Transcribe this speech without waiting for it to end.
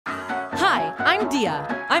Hi, I'm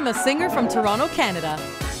Dia. I'm a singer from Toronto, Canada.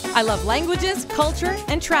 I love languages, culture,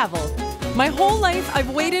 and travel. My whole life, I've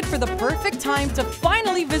waited for the perfect time to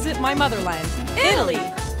finally visit my motherland, Italy.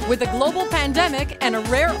 With a global pandemic and a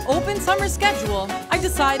rare open summer schedule, I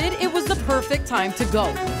decided it was the perfect time to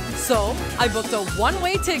go. So, I booked a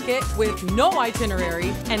one-way ticket with no itinerary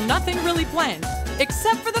and nothing really planned,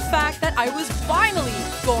 except for the fact that I was finally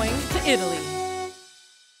going to Italy.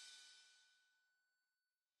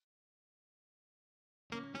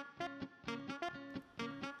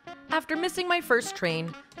 After missing my first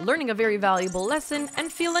train, learning a very valuable lesson, and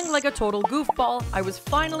feeling like a total goofball, I was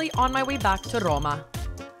finally on my way back to Roma.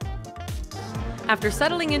 After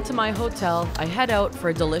settling into my hotel, I head out for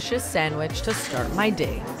a delicious sandwich to start my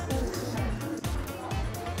day.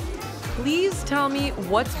 Please tell me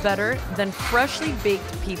what's better than freshly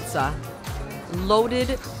baked pizza,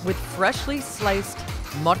 loaded with freshly sliced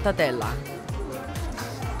mortadella.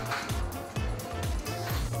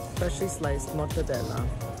 Freshly sliced mortadella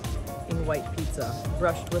in white pizza,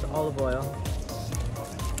 brushed with olive oil.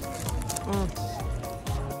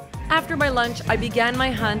 After my lunch, I began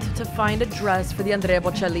my hunt to find a dress for the Andrea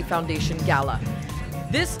Bocelli Foundation Gala.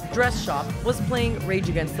 This dress shop was playing Rage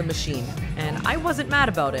Against the Machine, and I wasn't mad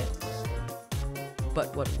about it.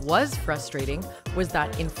 But what was frustrating was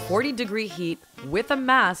that in 40-degree heat, with a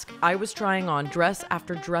mask, I was trying on dress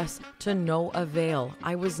after dress to no avail.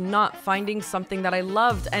 I was not finding something that I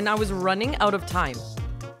loved, and I was running out of time.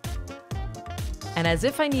 And as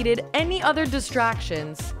if I needed any other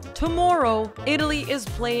distractions, tomorrow, Italy is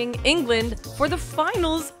playing England for the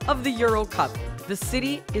finals of the Euro Cup. The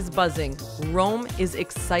city is buzzing, Rome is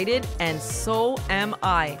excited, and so am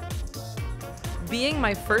I. Being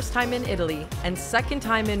my first time in Italy and second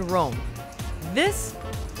time in Rome, this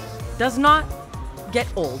does not get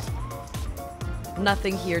old.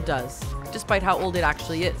 Nothing here does, despite how old it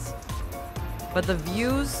actually is. But the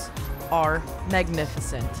views are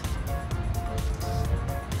magnificent.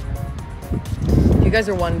 You guys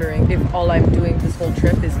are wondering if all I'm doing this whole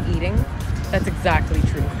trip is eating. That's exactly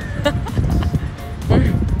true.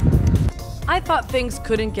 I thought things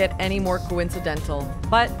couldn't get any more coincidental,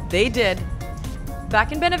 but they did.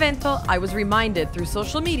 Back in Benevento, I was reminded through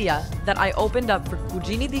social media that I opened up for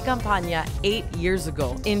Cugini di Campagna 8 years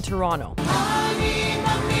ago in Toronto.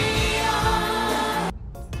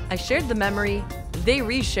 I shared the memory, they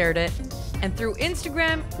reshared it, and through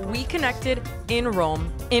Instagram, we connected in Rome,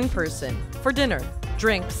 in person, for dinner,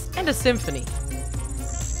 drinks, and a symphony.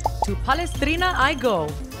 To Palestrina I go.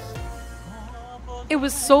 It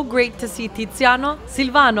was so great to see Tiziano,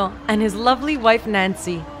 Silvano, and his lovely wife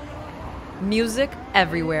Nancy. Music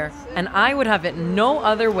everywhere, and I would have it no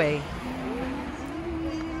other way.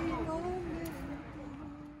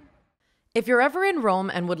 If you're ever in Rome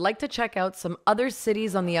and would like to check out some other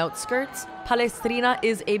cities on the outskirts, Palestrina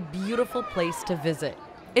is a beautiful place to visit.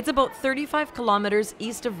 It's about 35 kilometers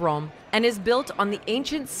east of Rome and is built on the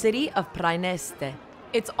ancient city of Praeneste.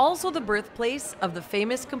 It's also the birthplace of the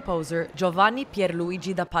famous composer Giovanni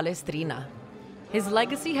Pierluigi da Palestrina. His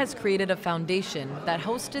legacy has created a foundation that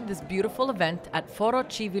hosted this beautiful event at Foro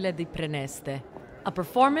Civile di Praeneste, a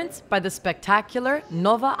performance by the spectacular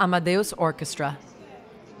Nova Amadeus Orchestra.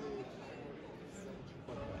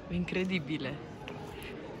 Incredibile.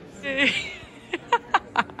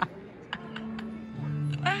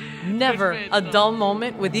 Never a dull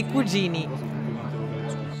moment with I Cugini.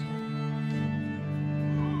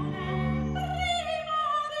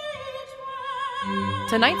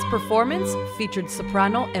 Tonight's performance featured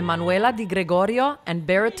soprano Emanuela Di Gregorio and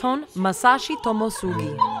baritone Masashi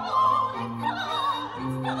Tomosugi.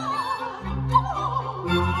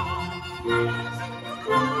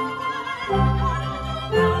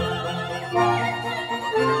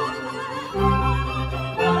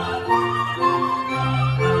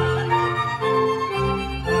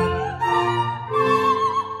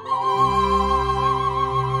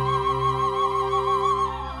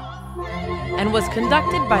 And was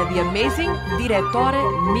conducted by the amazing Direttore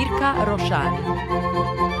Mirka Roshani.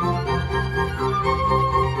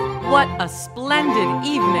 What a splendid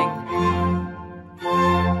evening!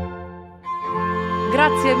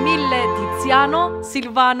 Grazie mille, Tiziano,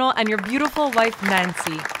 Silvano, and your beautiful wife,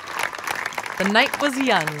 Nancy. The night was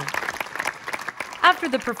young. After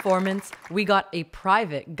the performance, we got a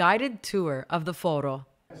private guided tour of the Foro.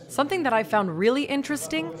 Something that I found really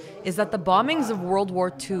interesting is that the bombings of World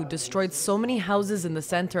War II destroyed so many houses in the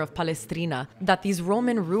center of Palestrina that these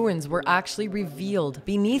Roman ruins were actually revealed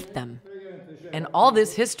beneath them. And all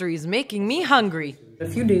this history is making me hungry. A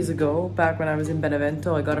few days ago, back when I was in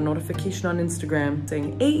Benevento, I got a notification on Instagram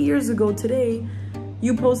saying 8 years ago today,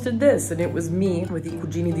 you posted this, and it was me with I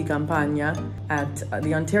Cugini di Campagna at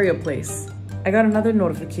the Ontario place. I got another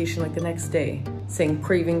notification like the next day saying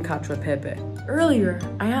craving cacio e pepe. Earlier,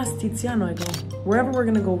 I asked Tiziano, I go, wherever we're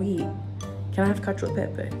gonna go eat, can I have cacio e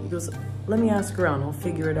pepe? He goes, let me ask around, I'll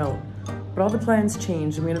figure it out. But all the plans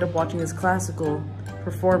changed, and we ended up watching this classical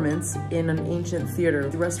performance in an ancient theater.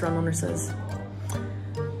 The restaurant owner says,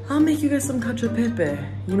 I'll make you guys some cacio e pepe.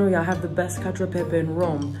 You know, y'all have the best cacio e pepe in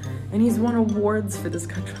Rome. And he's won awards for this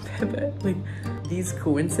cacio e pepe. Like, these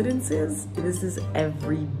coincidences, this is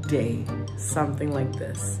every day something like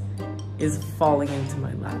this is falling into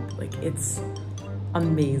my lap. Like, it's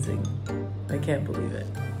amazing. I can't believe it.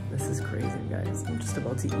 This is crazy, guys. I'm just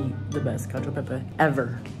about to eat the best cacio e pepe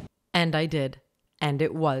ever. And I did. And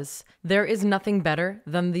it was. There is nothing better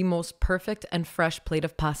than the most perfect and fresh plate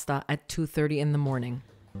of pasta at 2:30 in the morning.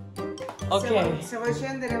 Okay.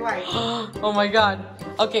 Oh my God.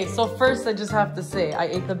 Okay, so first I just have to say, I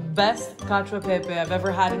ate the best cacio e pepe I've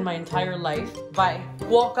ever had in my entire life by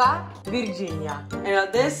Cuoca Virginia. And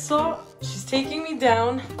adesso she's taking me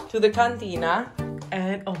down to the cantina.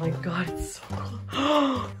 And oh my God, it's so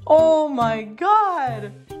cool. Oh my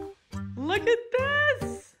God. Look at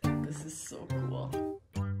this. This is so cool.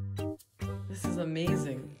 This is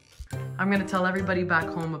amazing. I'm gonna tell everybody back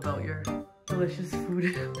home about your delicious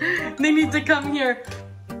food. They need to come here.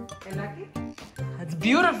 That's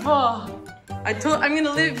beautiful. I'm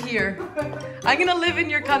gonna live here. I'm gonna live in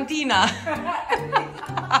your cantina.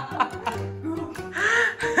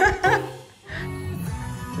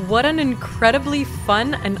 What an incredibly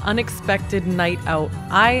fun and unexpected night out.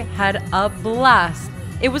 I had a blast.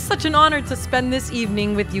 It was such an honor to spend this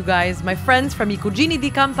evening with you guys, my friends from I Cugini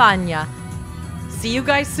di Campagna. See you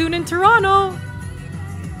guys soon in Toronto.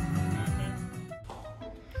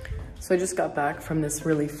 So I just got back from this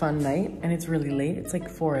really fun night, and it's really late. It's like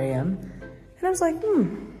 4 a.m. And I was like,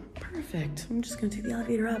 perfect. I'm just gonna take the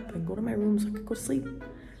elevator up and go to my room so I can go to sleep.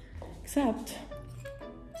 Except,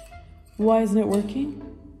 why isn't it working?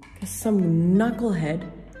 Because some knucklehead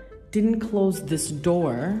didn't close this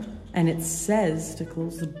door, and it says to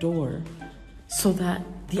close the door so that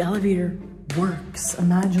the elevator works.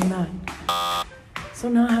 Imagine that. So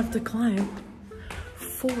now I have to climb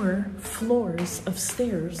 4 floors of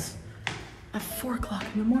stairs at 4 o'clock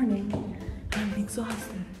in the morning, and I'm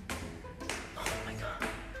exhausted. Oh my God.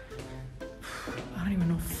 I don't even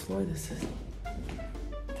know what floor this is.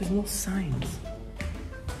 There's no signs.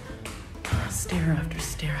 Stair after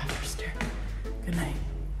stair after stair. Good night.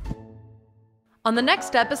 On the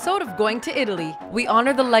next episode of Going to Italy, we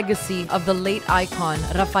honor the legacy of the late icon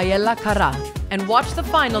Raffaella Carrà and watch the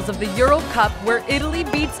finals of the Euro Cup where Italy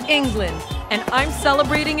beats England. And I'm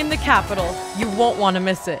celebrating in the capital. You won't want to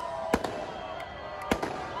miss it.